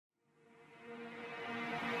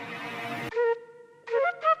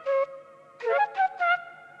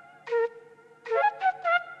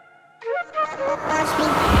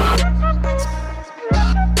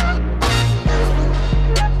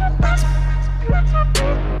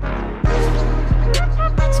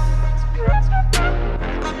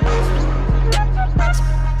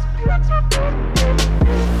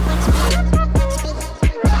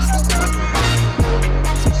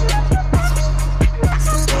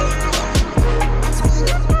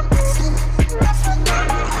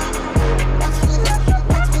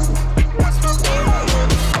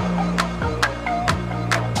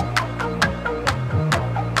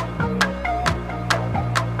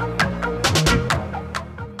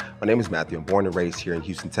My name is Matthew. I'm born and raised here in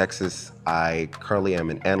Houston, Texas. I currently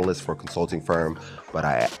am an analyst for a consulting firm, but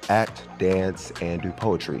I act, dance, and do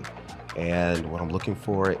poetry. And what I'm looking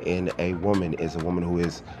for in a woman is a woman who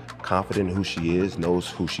is confident in who she is, knows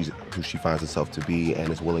who she finds herself to be,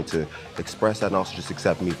 and is willing to express that and also just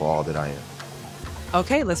accept me for all that I am.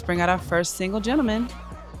 Okay, let's bring out our first single gentleman.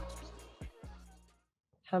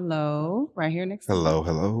 Hello, right here next to me.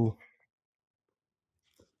 Hello.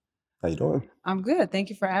 How you doing? I'm good. Thank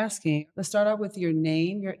you for asking. Let's start out with your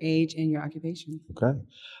name, your age, and your occupation. Okay.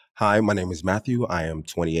 Hi, my name is Matthew. I am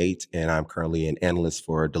 28, and I'm currently an analyst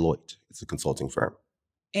for Deloitte. It's a consulting firm.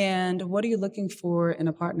 And what are you looking for in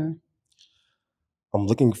a partner? I'm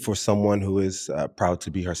looking for someone who is proud to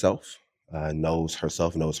be herself, knows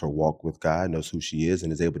herself, knows her walk with God, knows who she is,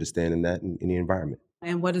 and is able to stand in that in any environment.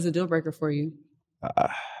 And what is a deal breaker for you?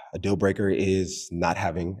 A deal breaker is not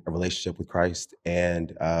having a relationship with Christ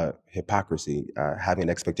and hypocrisy, having an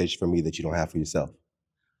expectation from me that you don't have for yourself.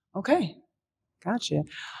 Okay, gotcha.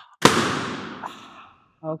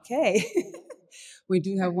 Okay. We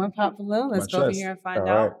do have one pop balloon. Let's go over here and find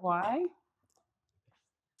out why.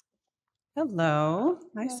 Hello,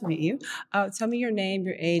 nice to meet you. Tell me your name,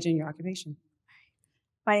 your age, and your occupation.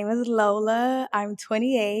 My name is Lola. I'm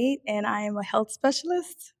 28, and I am a health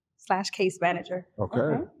specialist / case manager.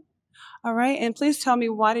 Okay. All right, and please tell me,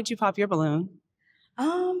 why did you pop your balloon?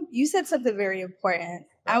 You said something very important.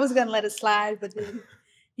 I was gonna let it slide, but then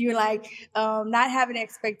you were like, not having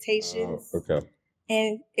expectations. Okay.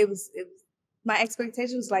 And it was my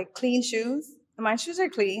expectation was like clean shoes. And my shoes are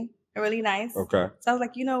clean. They're really nice. Okay. So I was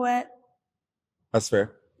like, you know what? That's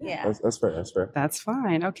fair. Yeah. That's fair. That's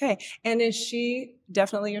fine. Okay. And is she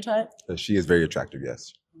definitely your type? She is very attractive,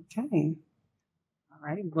 yes. Okay. All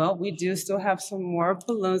right. Well, we do still have some more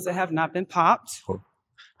balloons that have not been popped. Oh.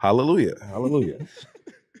 Hallelujah.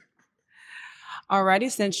 All righty.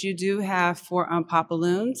 Since you do have 4 unpopped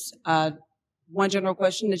balloons, one general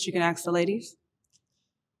question that you can ask the ladies.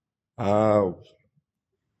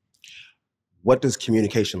 What does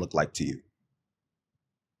communication look like to you?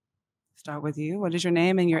 Start with you. What is your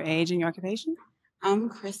name and your age and your occupation? I'm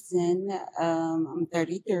Kristen. I'm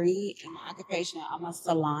 33. In my occupation, I'm a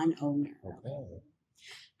salon owner. Okay.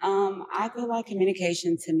 I feel like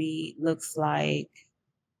communication to me looks like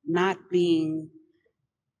not being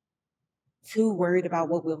too worried about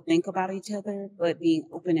what we'll think about each other, but being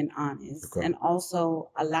open and honest, and also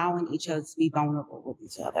allowing each other to be vulnerable with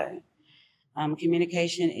each other.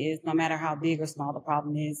 Communication is, no matter how big or small the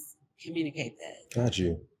problem is, communicate that. Got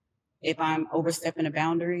you. If I'm overstepping a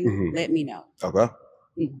boundary, let me know. Okay.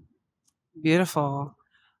 Beautiful.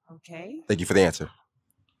 Okay. Thank you for the answer.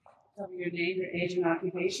 Tell me your name, your age, and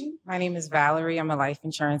occupation. My name is Valerie. I'm a life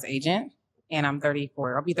insurance agent, and I'm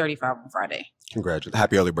 34. I'll be 35 on Friday. Congratulations.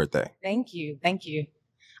 Happy early birthday. Thank you.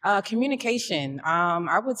 Communication.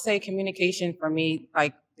 I would say communication for me,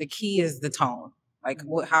 like the key is the tone. Like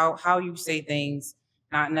how you say things,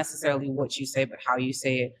 not necessarily what you say, but how you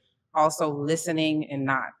say it. Also listening and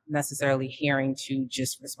not necessarily hearing to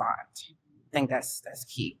just respond. I think that's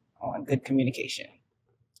key on good communication.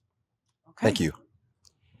 Okay. Thank you.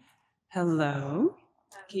 Hello.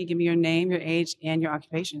 Can you give me your name, your age, and your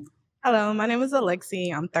occupation? Hello, my name is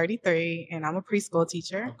Alexi. I'm 33 and I'm a preschool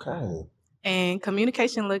teacher. Okay. And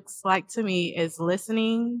communication looks like to me is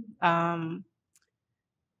listening.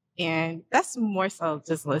 And that's more so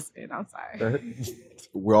just listening. I'm sorry.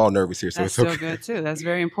 We're all nervous here, so That's it's okay. still good too. That's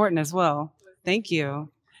very important as well. Thank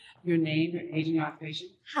you. Your name, your age, and your occupation.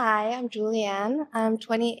 Hi, I'm Julianne. I'm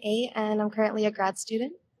 28 and I'm currently a grad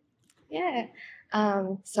student. Yeah.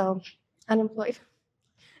 So unemployed.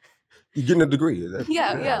 You're getting a degree.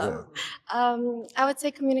 Yeah. I would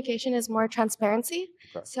say communication is more transparency.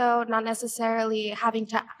 Okay. So not necessarily having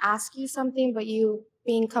to ask you something, but you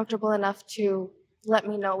being comfortable enough to let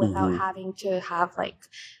me know without having to have like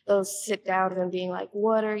those sit downs and being like,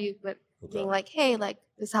 what are you, but being like, hey, like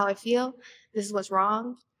this is how I feel. This is what's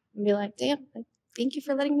wrong. And be like, damn, like, thank you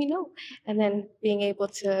for letting me know. And then being able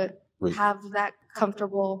to have that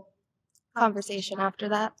comfortable conversation after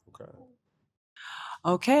that.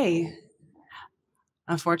 Okay.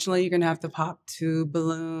 Unfortunately, you're going to have to pop 2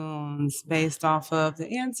 balloons based off of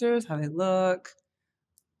the answers, how they look,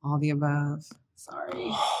 all the above.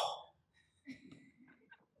 Sorry.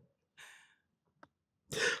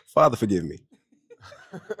 Father, forgive me.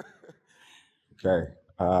 Okay.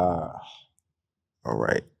 All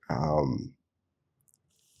right.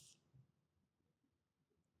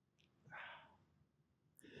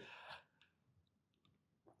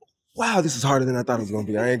 Wow, this is harder than I thought it was going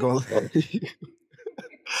to be. I ain't going to lie.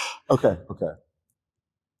 Okay.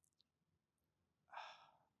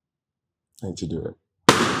 I need to do it.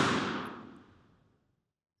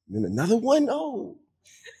 then another one? Oh.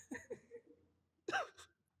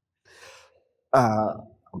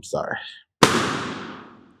 I'm sorry.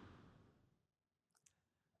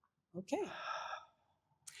 Okay.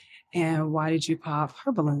 And why did you pop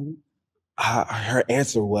her balloon? Her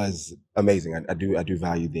answer was amazing. I do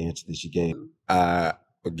value the answer that she gave.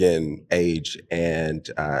 Again, age, and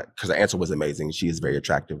because the answer was amazing. She is very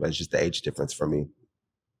attractive. It's just the age difference for me.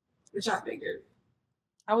 Which I figured.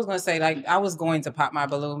 I was gonna say, like, I was going to pop my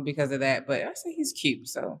balloon because of that, but I say he's cute,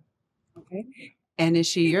 so. Okay. And is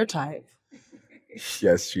she your type?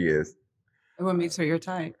 Yes, she is. And what makes her your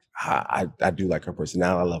type? I do like her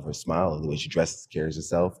personality. I love her smile, the way she dresses, carries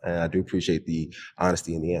herself, and I do appreciate the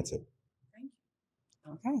honesty in the answer.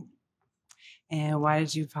 Okay. And why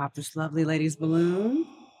did you pop this lovely lady's balloon?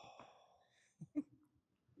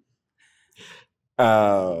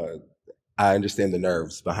 I understand the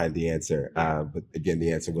nerves behind the answer, but again,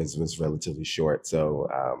 the answer was relatively short, so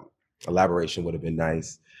elaboration would have been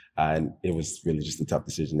nice. And it was really just a tough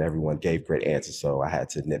decision. Everyone gave great answers, so I had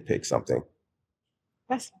to nitpick something.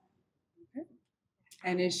 Yes. Okay.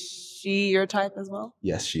 And is she your type as well?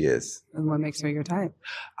 Yes, she is. And what makes her your type?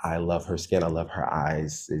 I love her skin. I love her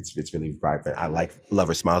eyes. It's really vibrant. Love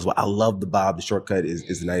her smile as well. I love the bob. The shortcut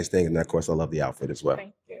is a nice thing, and of course, I love the outfit as well.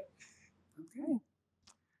 Thank you. Okay.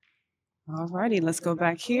 All righty, let's go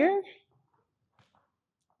back here.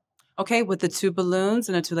 Okay, with the 2 balloons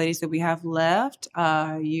and the 2 ladies that we have left,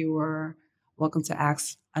 you are welcome to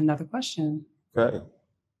ask another question. Okay.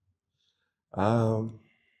 Of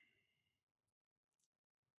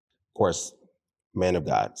course, man of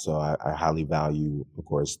God. So I highly value, of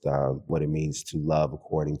course, what it means to love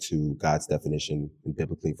according to God's definition in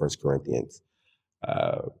biblically 1 Corinthians.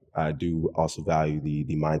 I do also value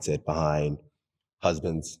the mindset behind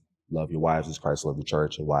husbands, love your wives as Christ loved the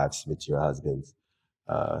church, and wives, submit to your husbands.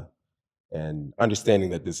 And understanding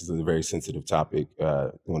that this is a very sensitive topic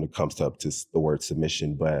when it comes to the word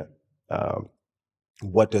submission, but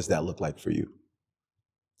what does that look like for you?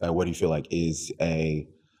 What do you feel like is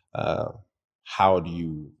how do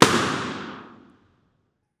you?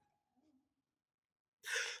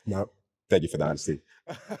 No, thank you for the honesty.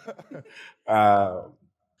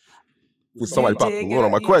 Somebody popped the balloon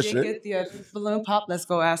on my question. Get the balloon pop. Let's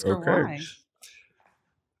go ask her why.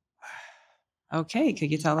 Okay, could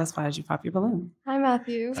you tell us why did you pop your balloon? Hi,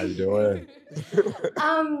 Matthew. How you doing?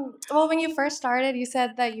 Well, when you first started, you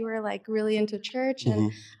said that you were like really into church,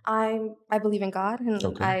 and I believe in God, and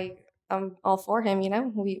I'm all for Him. You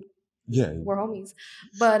know, we're homies.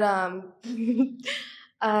 But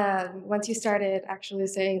once you started actually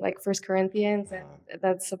saying like 1 Corinthians and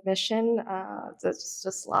that submission, that's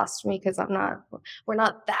just lost me because we're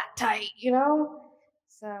not that tight, you know.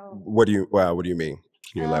 So what do you mean?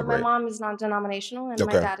 Can you elaborate? My mom is non-denominational and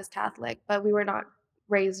my dad is Catholic, but we were not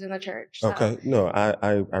raised in the church. So. Okay, no,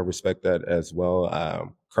 I respect that as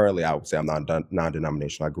well. Currently, I would say I'm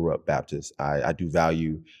non-denominational. I grew up Baptist. I do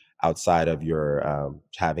value outside of your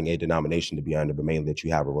having a denomination to be under, but mainly that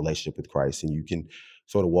you have a relationship with Christ, and you can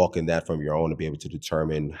sort of walk in that from your own to be able to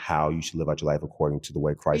determine how you should live out your life according to the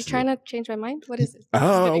way Christ. Are you trying to change my mind? What is it?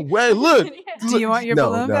 Oh, wait, look. Do you want your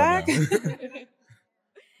balloon back?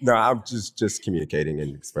 No, I'm just communicating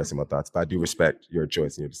and expressing my thoughts, but I do respect your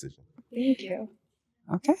choice and your decision. Thank you.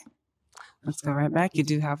 Okay. Let's go right back. You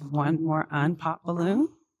do have one more unpopped balloon.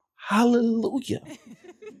 Hallelujah.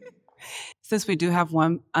 Since we do have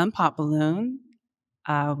one unpopped balloon,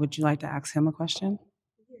 would you like to ask him a question?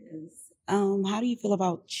 Yes. How do you feel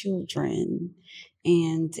about children?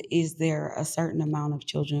 And is there a certain amount of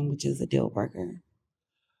children which is a deal breaker?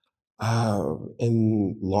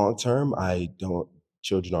 In long term,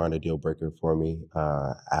 children aren't a deal breaker for me.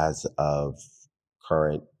 As of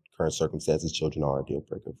current circumstances, children are a deal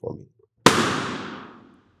breaker for me.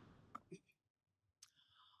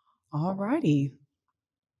 All righty.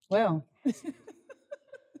 Well,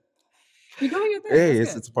 you're doing your thing. Hey,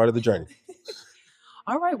 it's a part of the journey.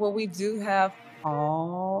 All right. Well, we do have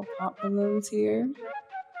all pop balloons here.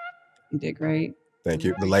 You did great. Thank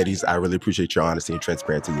you. The ladies, I really appreciate your honesty and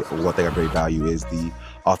transparency. One thing I really value is the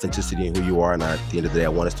authenticity in who you are. And at the end of the day, I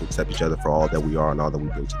want us to accept each other for all that we are and all that we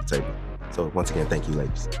bring to the table. So once again, thank you,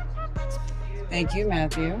 ladies. Thank you,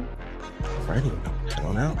 Matthew. All righty. Come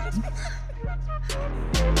on out.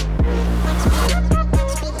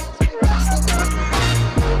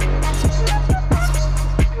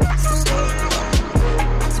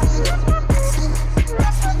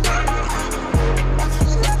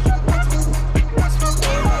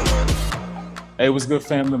 Hey, what's good,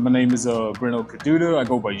 family? My name is Breno Kaduda. I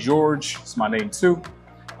go by George. It's my name too.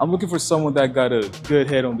 I'm looking for someone that got a good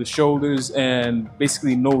head on the shoulders and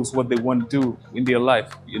basically knows what they want to do in their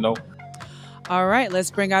life, you know? All right, let's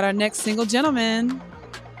bring out our next single gentleman.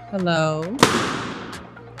 Hello.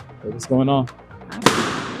 Hey, what's going on?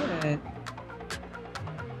 Good.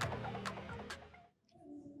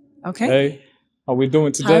 Okay. Hey, how we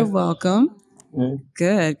doing today? Hi, welcome. Yeah.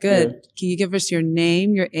 Good. Yeah. Can you give us your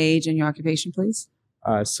name, your age, and your occupation, please?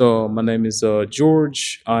 All right, so my name is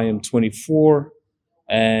George. I am 24,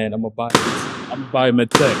 and I'm a biomed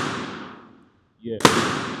tech. Yeah.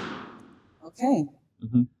 Okay.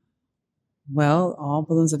 Mm-hmm. Well, all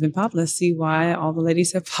balloons have been popped. Let's see why all the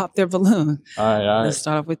ladies have popped their balloon. All right. Let's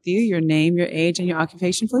start off with you. Your name, your age, and your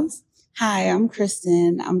occupation, please. Hi, I'm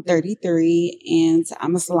Kristen. I'm 33 and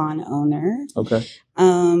I'm a salon owner. Okay.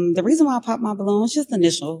 The reason why I popped my balloon is just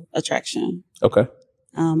initial attraction. Okay.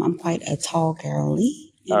 I'm quite a tall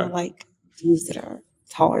girly, and All I like dudes that are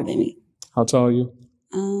taller than me. How tall are you?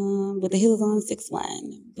 With the heels on,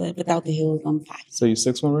 6'1", but without the heels, I'm 5. So you're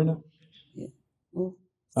 6'1" right now? Yeah. Well,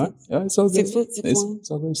 All right. Yeah, it's all good. 6 foot, 6'1".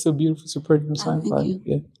 It's all good. You're still beautiful, so pretty. Thank you.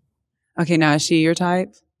 Yeah. Okay, now is she your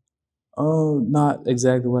type? Oh, not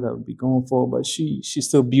exactly what I would be going for, but she's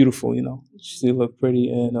still beautiful, you know. She still look pretty,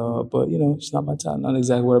 and but you know, she's not my type. Not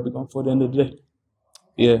exactly what I'd be going for at the end of the day.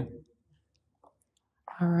 Yeah.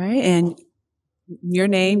 All right, and your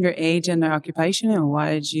name, your age, and your occupation, and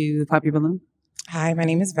why did you pop your balloon? Hi, my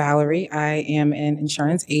name is Valerie. I am an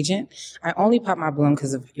insurance agent. I only pop my balloon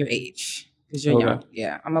because of your age. Because you're young.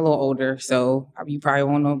 Yeah, I'm a little older, so you probably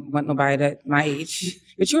won't want nobody that my age.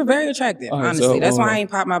 But you were very attractive, honestly. So, that's why I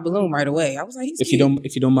ain't popped my balloon right away. I was like, he's if cute.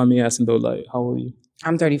 you don't mind me asking though, like, how old are you?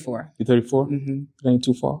 I'm 34. You're 34? Mm-hmm. It ain't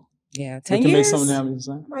too far. Yeah, 10 we can years. make something happen.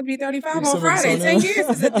 You Might be 35 can on still make Friday. something 10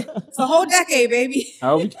 years. It's a whole decade, baby.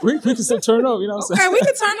 we can still turn up, you know what I'm saying? Okay, we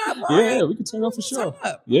can turn up. All Yeah, right. we can turn up for sure. Turn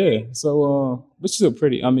up. Yeah. So, but she's still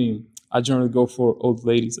pretty. I mean, I generally go for old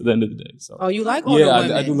ladies at the end of the day. So. Oh, you like older women?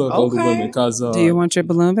 Yeah, I do love older women because. Do you want your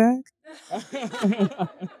balloon back?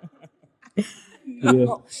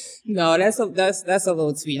 Yeah. No, that's a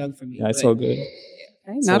little too young for me. Yeah, it's all good.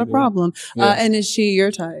 Okay, It's not all a good. problem. Yeah. And is she your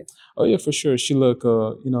type? Oh yeah, for sure. She look,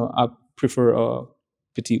 you know, I prefer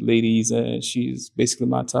petite ladies, and she's basically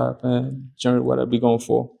my type, and generally what I'd be going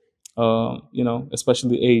for. You know,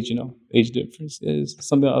 especially age. You know, age difference is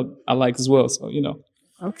something I like as well. So you know,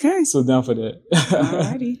 Okay. so down for that.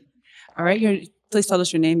 Alrighty. All right. Please tell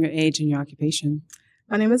us your name, your age, and your occupation.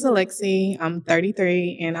 My name is Alexi. I'm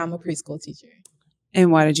 33 and I'm a preschool teacher.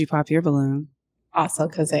 And why did you pop your balloon? Also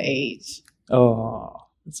because of age. Oh,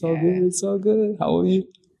 it's all good. It's all good. How old are you?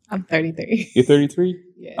 I'm 33. You're 33.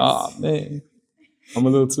 Yes. Oh man, I'm a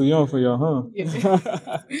little too young for y'all, huh?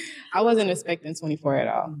 Yeah. I wasn't expecting 24 at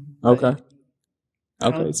all. Okay.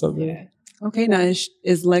 Okay, it's all good. Yeah. Okay. Now is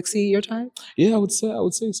Lexi your type? Yeah, I would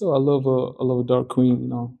say so. I love a dark queen. You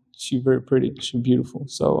know, she's very pretty. She's beautiful.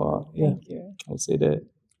 So yeah, Thank you. I would say that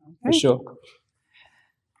for Okay. sure.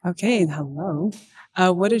 Okay. Hello.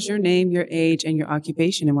 What is your name, your age, and your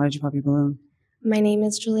occupation, and why did you pop your balloon? My name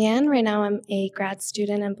is Julianne. Right now I'm a grad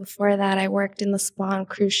student, and before that I worked in the spa on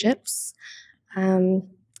cruise ships.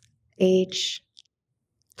 Age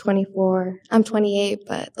 24. I'm 28,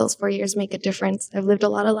 but those 4 years make a difference. I've lived a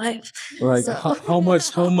lot of life. Like So- how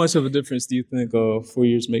much of a difference do you think 4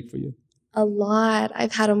 years make for you? A lot.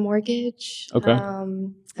 I've had a mortgage. Okay.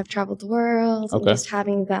 I've traveled the world. And Okay. just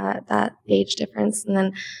having that age difference. And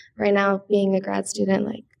then right now being a grad student,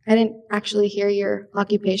 like I didn't actually hear your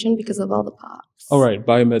occupation because of all the pops. All right,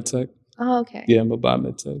 biomed tech. Oh, okay. Yeah, I'm a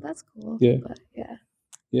biomed tech. That's cool. Yeah. But yeah.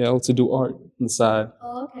 Yeah, I also do art on the side.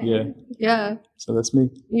 Oh, okay. Yeah. Yeah. So that's me.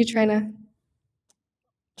 You trying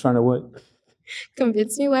to what?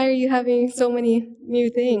 convince me? Why are you having so many new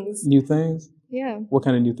things? New things? Yeah. What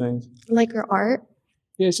kind of new things? Like your art?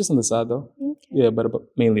 Yeah, it's just on the side though. Okay. Yeah, but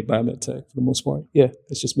mainly biomed tech for the most part. Yeah,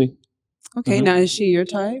 that's just me. Okay. Mhm. Now is she your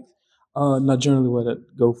type? Not generally what I'd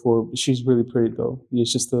go for. She's really pretty though. Yeah,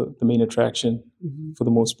 it's just the main attraction for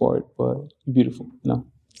the most part, but beautiful, you know.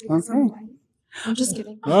 Okay. I'm just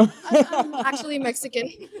kidding. Huh? I'm actually Mexican.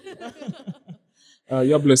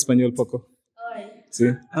 Yo hablo español poco.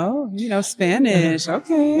 Sí. Oh, Spanish.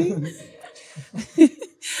 Okay.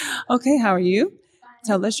 Okay. How are you?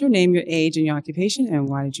 Tell us your name, your age, and your occupation, and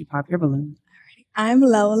why did you pop your balloon? I'm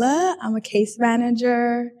Lola. I'm a case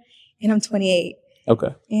manager, and I'm 28.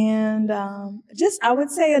 Okay. And I would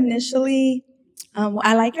say initially,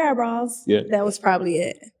 I like your eyebrows. Yeah. That was probably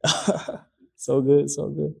it. So good, so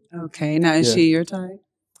good. Okay. Now is Yeah. she your type?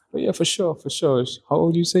 But yeah, for sure, for sure. How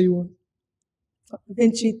old do you say you were?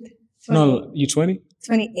 28. No, you 20?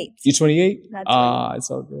 28. You 28? Not 20.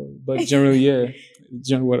 It's all good. But generally, yeah,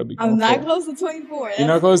 General, what I'll be going I'm not for. close to 24. You're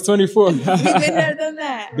not close to 24. We've been there, done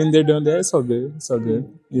that. Been there, done that. It's all good. It's all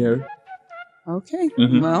good. Yeah. Okay.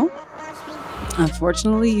 Mhm. Well,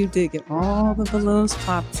 unfortunately, you did get all the balloons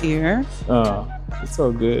popped here. It's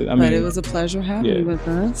all good. I But mean, it was a pleasure having you with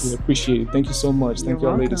us. Yeah, appreciate it. Thank you so much. Thank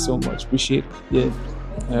You're y'all ladies so welcome. much. Appreciate it. Yeah.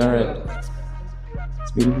 All right.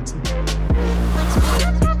 It's meeting you too.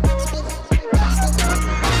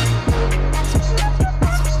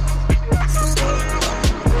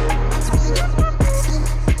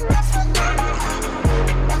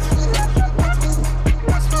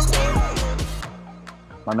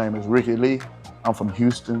 My name is Ricky Lee. I'm from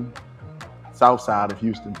Houston, south side of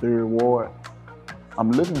Houston, 3rd Ward.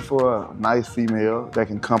 I'm looking for a nice female that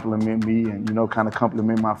can compliment me and, you know, kind of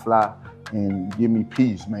compliment my fly and give me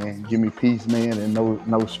peace, man. Give me peace, man, and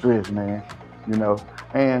no stress, man, you know.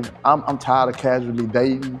 And I'm tired of casually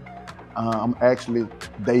dating. I'm actually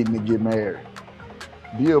dating to get married.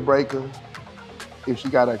 Deal breaker, if she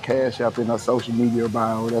got her cash app in her social media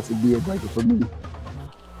bio, that's a deal breaker for me.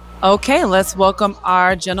 Okay, let's welcome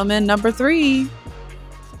our gentleman number 3.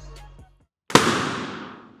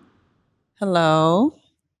 Hello.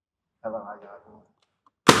 Hello, how y'all doing?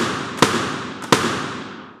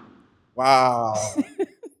 Wow.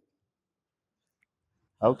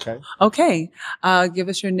 Okay. Okay. Give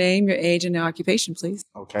us your name, your age, and your occupation, please.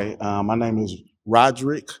 Okay. My name is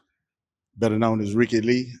Roderick, better known as Ricky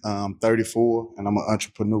Lee. I'm 34, and I'm an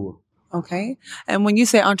entrepreneur. Okay. And when you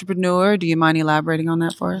say entrepreneur, do you mind elaborating on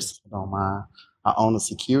that for us? I don't mind. I own a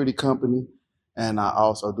security company, and I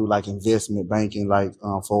also do like investment banking, like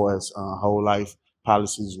for as whole life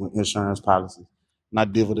policies with insurance policies.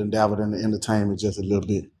 Not dividend dabbled in the entertainment just a little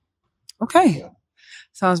bit. Okay. Yeah.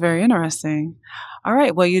 Sounds very interesting. All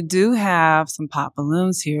right. Well, you do have some pop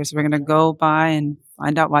balloons here, so we're going to go by and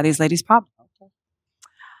find out why these ladies popped.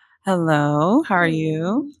 Hello. How are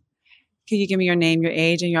you? Can you give me your name, your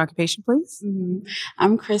age, and your occupation, please?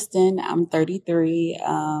 I'm Kristen. I'm 33.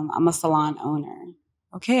 I'm a salon owner.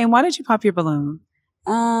 Okay. And why did you pop your balloon?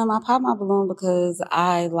 I popped my balloon because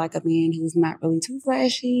I like a man who's not really too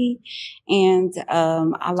flashy, and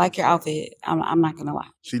I like your outfit. I'm not gonna lie.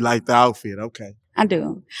 She liked the outfit. Okay. I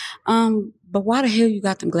do. But why the hell you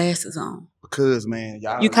got them glasses on? Because, man,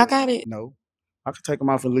 y'all. You cockeyed? No. I could take them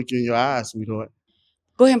off and look you in your eyes, sweetheart.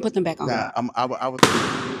 Go ahead and put them back on. Nah, I was.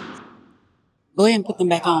 Go ahead and put them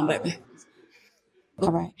back on, baby. All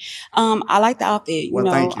right. I like the outfit. You Well,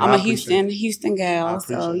 know, thank you. I'm I a appreciate Houston gal,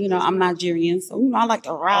 so appreciate you know, this. I'm Nigerian, so you know, I like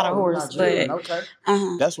to ride a horse. But okay.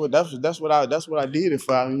 uh-huh. That's what I did it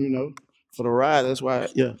for. You know, for the ride. That's why.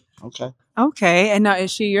 Yeah. Okay. Okay. And now,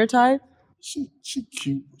 is she your type? She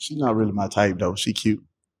cute. She's not really my type though. She cute.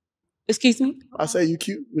 Excuse me? I say you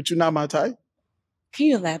cute, but you're not my type. Can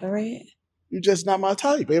you elaborate? You just not my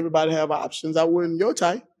type. Everybody have options. I wasn't your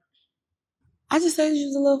type. I just said you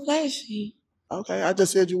was a little flashy. Okay. I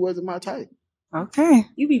just said you wasn't my type. Okay.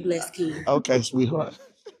 You be blessed, kid. Okay, sweetheart.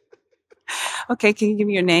 Okay. Can you give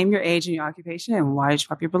me your name, your age, and your occupation, and why did you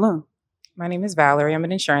pop your balloon? My name is Valerie. I'm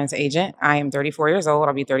an insurance agent. I am 34 years old.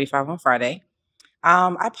 I'll be 35 on Friday.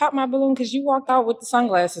 I popped my balloon because you walked out with the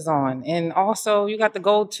sunglasses on. And also, you got the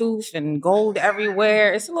gold tooth and gold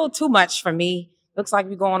everywhere. It's a little too much for me. Looks like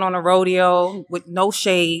we're going on a rodeo with no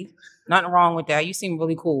shade. Nothing wrong with that. You seem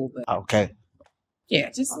really cool. But Okay.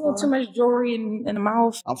 yeah, just a little too much jewelry in the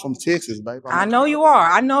mouth. I'm from Texas, baby. I know you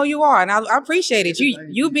are. I know you are. And I appreciate it.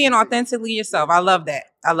 You being authentically yourself. I love that.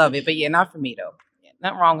 I love it. But yeah, not for me, though. Yeah,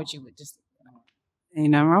 nothing wrong with you. But just,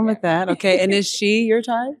 Ain't nothing wrong with that. Okay. And is she your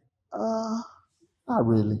type? Not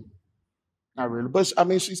really. Not really. But I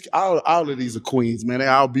mean, she's all of these are queens, man. They're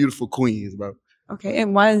all beautiful queens, bro. Okay.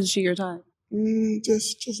 And why is she your type?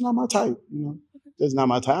 Just not my type, you know. Just not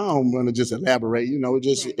my type. I don't want to just elaborate, you know.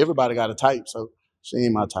 Just everybody got a type, so she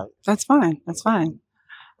ain't my type. That's fine. That's fine.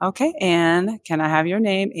 Okay. And can I have your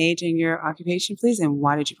name, age, and your occupation, please? And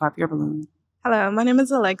why did you pop your balloon? Hello, my name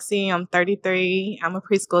is Alexi. I'm 33. I'm a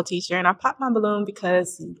preschool teacher, and I popped my balloon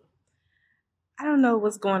because I don't know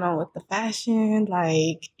what's going on with the fashion,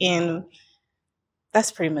 and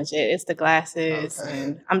that's pretty much it. It's the glasses,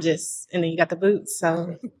 and and then you got the boots,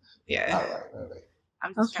 so yeah. All right.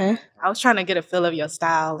 I'm just I was trying to get a feel of your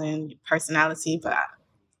style and your personality, but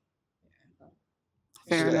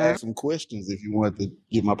Fair Should enough. ask some questions if you want to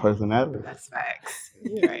get my personality. that's facts.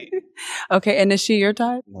 You're right. Okay. And is she your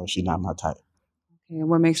type? No, she's not my type. Okay. And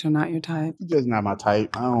what makes her not your type? She's just not my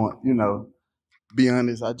type. I don't, you know, be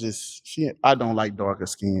honest. I don't like darker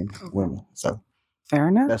skinned women. So Fair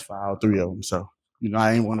enough. that's for all three of them. So, you know,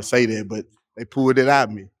 I ain't want to say that, but they pulled it out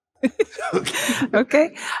of me.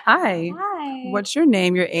 Okay. Hi. Hi. What's your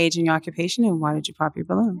name, your age, and your occupation, and why did you pop your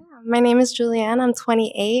balloon? Yeah, My name is Julianne. I'm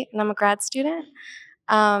 28 and I'm a grad student.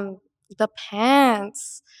 The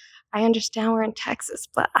pants. I understand we're in Texas,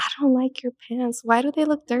 but I don't like your pants. Why do they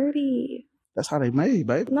look dirty? That's how they made,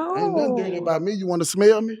 baby. No. Ain't nothing dirty about me. You want to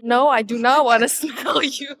smell me? No, I do not want to smell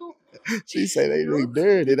you. She say they look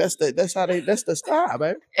dirty. That's the style,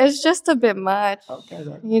 baby. It's just a bit much. Okay,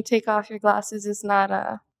 baby. You take off your glasses. It's not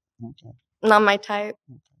Okay. not my type.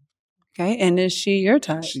 Okay, and is she your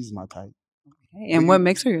type? She's my type. Okay, and what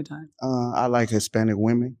makes her your type? I like Hispanic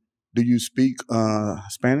women. Do you speak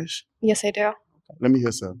Spanish? Yes, I do. Let me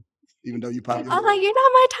hear some. Even though you probably. I'm like, you're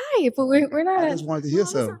not my type, but we're not. I just wanted to hear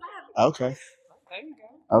some. Okay.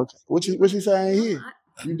 Okay. What you saying here?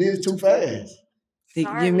 You did it too fast.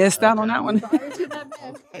 You missed out on that one.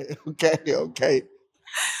 Okay.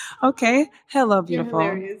 Okay. Hello, beautiful.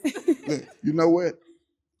 Look, you know what?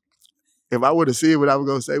 If I would have seen what I was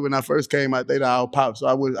gonna say when I first came out, they'd all pop. So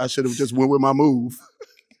I should have just went with my move.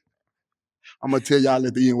 I'm gonna tell y'all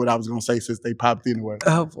at the end what I was gonna say since they popped anyway.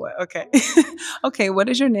 Oh boy. Okay. Okay. What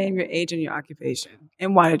is your name, your age, and your occupation?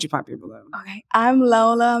 And why did you pop your balloon? Okay, I'm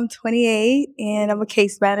Lola. I'm 28, and I'm a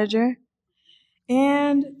case manager.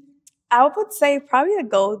 And I would say probably a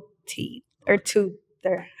gold teeth or tooth,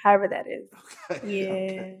 or however that is. Okay. Yeah.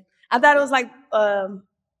 Okay. I thought it was like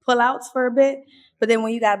pull-outs for a bit, but then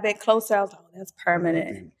when you got a bit closer, I was like, oh, that's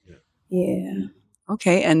permanent. Yeah.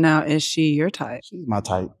 Okay. And now, is she your type? She's my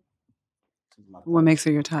type. What makes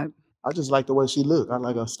her your type? I just like the way she look. I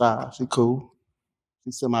like her style. She cool.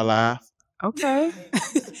 She semi-live. Okay.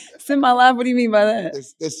 Semi-live. What do you mean by that?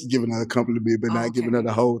 It's giving her a compliment, but not giving her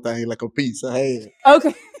the whole thing like a piece of head.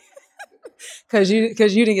 Okay. Because you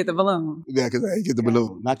didn't get the balloon. Yeah, because I didn't get the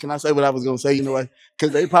balloon. Now, can I say what I was going to say? You know what?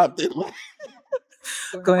 Because they popped it.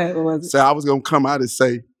 Go ahead. What was it? So I was going to come out and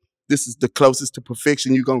say, this is the closest to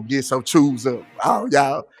perfection you're going to get, so choose up. Oh,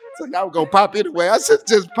 y'all. So y'all going to pop it away. I should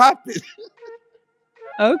just pop it.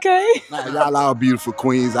 Okay. Nah, y'all all beautiful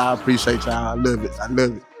queens. I appreciate y'all. I love it. I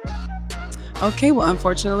love it. Okay, well,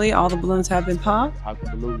 unfortunately, all the balloons have been popped.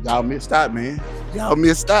 Y'all missed out, man. Y'all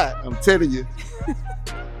missed out. I'm telling you.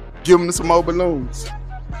 Give them some more balloons.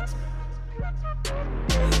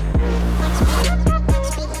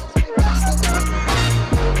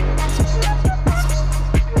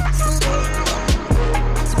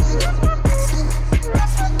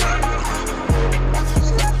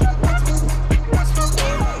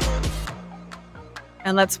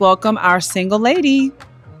 And let's welcome our single lady.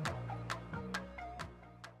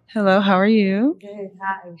 Hello, how are you? Good.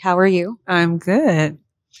 Hi. How are you? I'm good.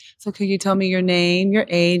 So could you tell me your name, your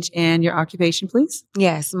age, and your occupation, please?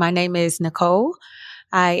 Yes, my name is Nicole.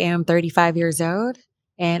 I am 35 years old,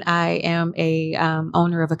 and I am a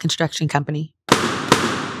owner of a construction company.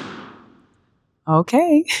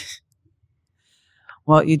 Okay.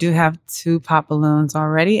 Well, you do have 2 pop balloons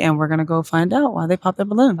already, and we're going to go find out why they popped their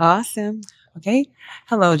balloon. Awesome. Okay.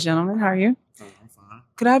 Hello, gentlemen. How are you? I'm fine.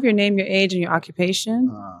 Could I have your name, your age, and your occupation?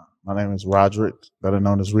 My name is Roderick, better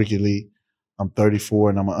known as Ricky Lee. I'm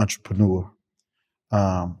 34 and I'm an entrepreneur.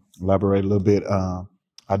 Elaborate a little bit.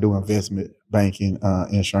 I do investment banking,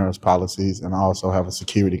 insurance policies, and I also have a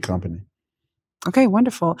security company. Okay,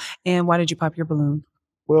 wonderful. And why did you pop your balloon?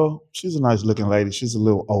 Well, she's a nice looking lady. She's a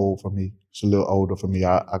little old for me. She's a little older for me.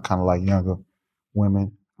 I kind of like younger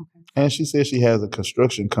women. Okay. And she says she has a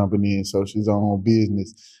construction company, and so she's her own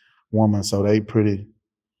business woman. So they pretty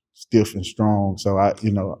stiff and strong. So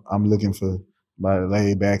I'm looking for somebody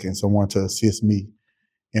laid back and someone to assist me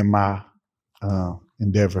in my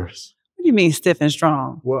endeavors. What do you mean stiff and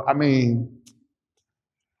strong? Well, I mean,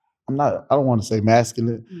 I don't want to say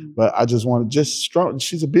masculine, but I just want to just strong.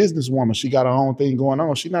 She's a businesswoman. She got her own thing going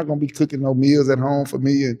on. She's not going to be cooking no meals at home for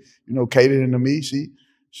me and, catering to me.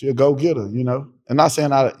 She'll go get her, And not saying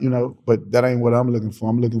but that ain't what I'm looking for.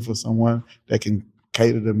 I'm looking for someone that can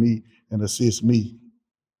cater to me and assist me.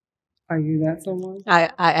 Are you that someone? I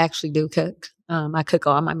actually do cook. I cook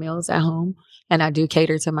all my meals at home, and I do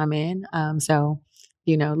cater to my men. So,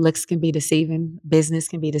 looks can be deceiving, business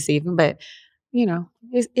can be deceiving, but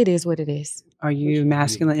it is what it is. Are you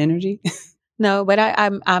masculine energy? No, but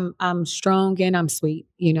I'm strong and I'm sweet.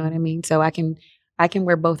 You know what I mean? So I can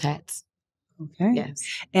wear both hats. Okay. Yes.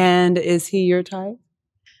 And is he your type?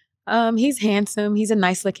 He's handsome. He's a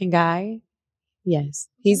nice looking guy. Yes.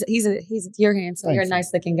 You're handsome. You're a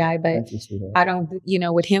nice looking guy, but I don't,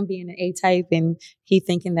 with him being an A type and he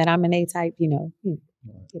thinking that I'm an A type, it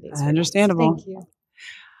is. Understandable. Thank you.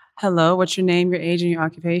 Hello, what's your name, your age, and your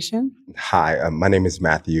occupation? Hi, my name is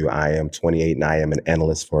Matthew. I am 28 and I am an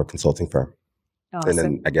analyst for a consulting firm. Awesome. And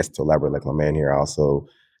then I guess to elaborate like my man here, I also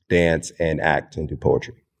dance and act and do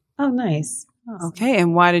poetry. Oh, nice. Awesome. Okay,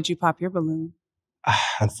 and why did you pop your balloon?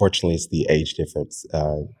 Unfortunately, it's the age difference.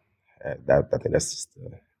 I think that's just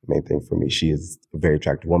the main thing for me. She is a very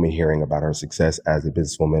attractive woman. Hearing about her success as a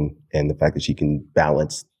businesswoman and the fact that she can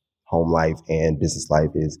balance home life and business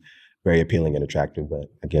life is very appealing and attractive. But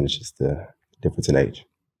again, it's just the difference in age.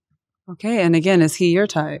 Okay. And again, is he your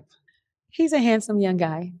type? He's a handsome young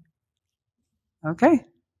guy. Okay.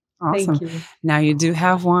 Awesome. Thank you. Now you do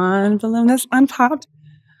have one balloon that's unpopped.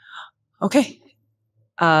 Okay.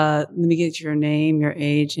 Let me get your name, your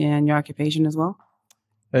age, and your occupation as well.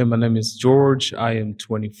 Hey, my name is George. I am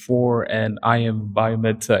 24 and I am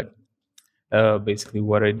biomed tech. Basically,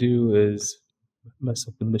 what I do is mess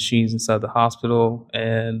up with machines inside the hospital.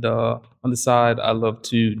 And on the side, I love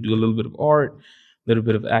to do a little bit of art, a little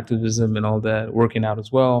bit of activism and all that, working out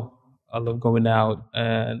as well. I love going out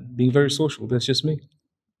and being very social. That's just me.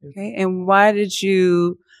 Okay. And why did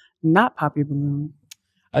you not pop your balloon?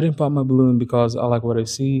 I didn't pop my balloon because I like what I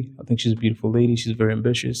see. I think she's a beautiful lady. She's very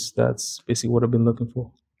ambitious. That's basically what I've been looking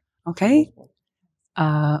for. Okay.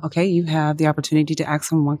 Okay. You have the opportunity to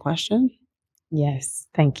ask him one question. Yes.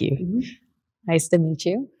 Thank you. Mm-hmm. Nice to meet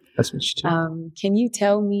you. Nice to meet you too. Can you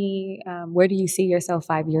tell me where do you see yourself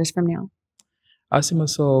 5 years from now? I see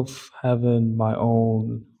myself having my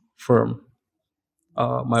own firm,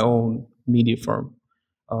 my own media firm.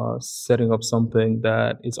 Setting up something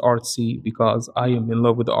that is artsy because I am in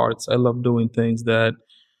love with the arts. I love doing things that,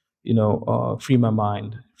 free my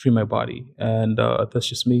mind, free my body. And that's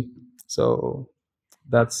just me. So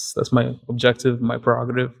that's my objective, my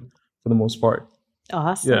prerogative for the most part.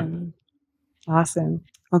 Awesome. Yeah. Awesome.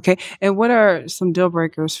 Okay. And what are some deal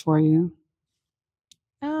breakers for you?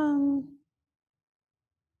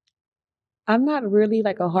 I'm not really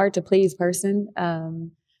like a hard to please person.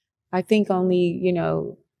 I think only,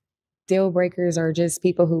 deal breakers are just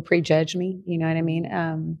people who prejudge me, you know what I mean?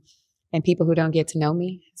 And people who don't get to know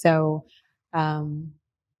me. So I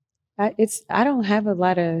don't have a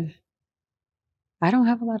lot of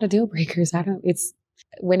deal breakers.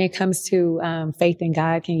 When it comes to faith in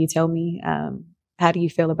God, can you tell me how do you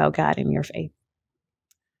feel about God and your faith?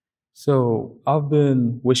 So I've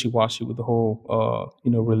been wishy-washy with the whole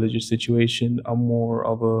religious situation. I'm more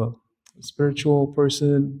of a spiritual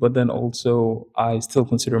person, but then also I still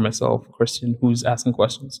consider myself a Christian who's asking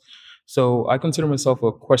questions. So I consider myself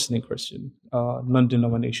a questioning Christian,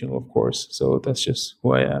 non-denominational, of course. So that's just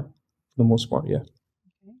who I am for the most part, yeah.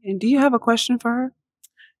 And do you have a question for her?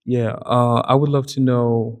 Yeah, I would love to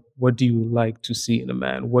know, what do you like to see in a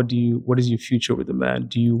man? What is your future with a man?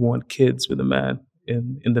 Do you want kids with a man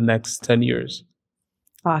in the next 10 years?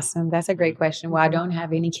 Awesome. That's a great question. Well, I don't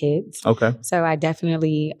have any kids. Okay. So I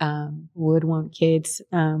definitely would want kids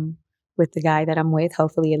with the guy that I'm with.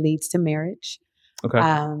 Hopefully it leads to marriage. Okay.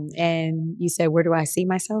 And you said, where do I see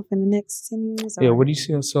myself in the next 10 years? Yeah, what do you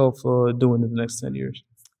see yourself doing in the next 10 years?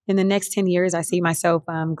 In the next 10 years, I see myself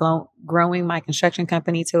growing my construction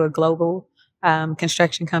company to a global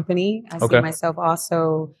construction company. I see myself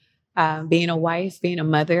also being a wife, being a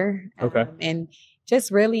mother. And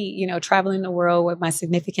just really, traveling the world with my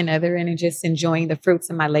significant other and just enjoying the fruits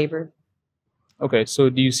of my labor. Okay. So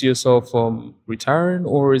do you see yourself retiring,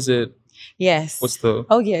 or is it? Yes.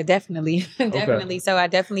 Oh, yeah, definitely. Definitely. So I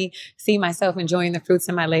definitely see myself enjoying the fruits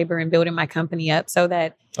of my labor and building my company up so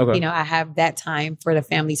that, I have that time for the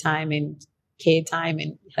family time and kid time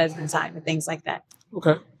and husband time and things like that.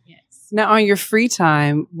 Okay. Yes. Now, on your free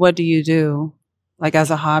time, what do you do? Like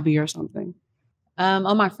as a hobby or something?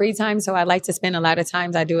 On my free time, so I like to spend a lot of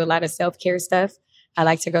times. I do a lot of self-care stuff. I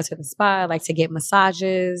like to go to the spa. I like to get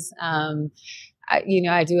massages.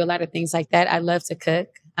 I do a lot of things like that. I love to cook.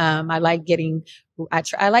 I like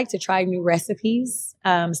to try new recipes.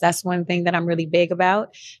 So that's one thing that I'm really big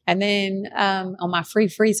about. And then on my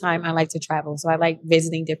free time, I like to travel. So I like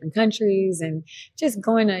visiting different countries and just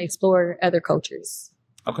going to explore other cultures.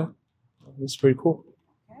 Okay. That's pretty cool.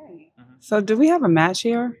 Okay. So do we have a match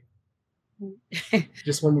here?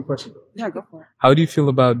 Just one more question. Yeah, go for it. How do you feel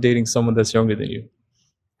about dating someone that's younger than you?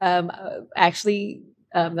 Actually,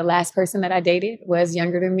 the last person that I dated was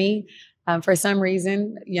younger than me. For some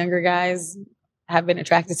reason, younger guys have been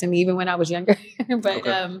attracted to me even when I was younger. But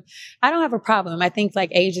I don't have a problem. I think like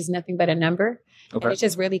age is nothing but a number. Okay. And it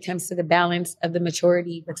just really comes to the balance of the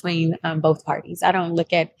maturity between both parties. I don't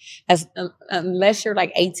look at unless you're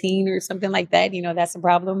like 18 or something like that, that's a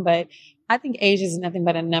problem. But I think age is nothing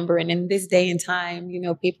but a number. And in this day and time,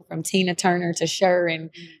 people from Tina Turner to Cher and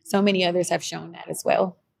so many others have shown that as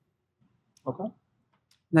well. Okay. Did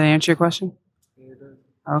that answer your question?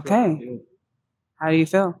 Okay. How do you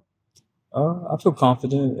feel? I feel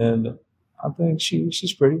confident, and I think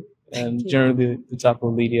she's pretty, and generally the type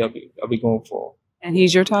of lady I'll be going for. And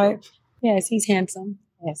he's your type? Yes, he's handsome.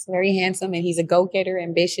 Yes, very handsome, and he's a go-getter,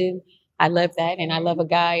 ambitious. I love that, and I love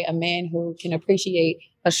a man who can appreciate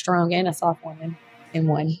a strong and a soft woman in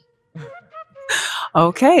one.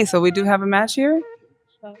 Okay, so we do have a match here.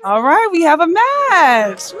 All right, we have a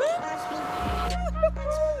match.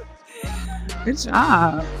 Good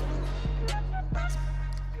job.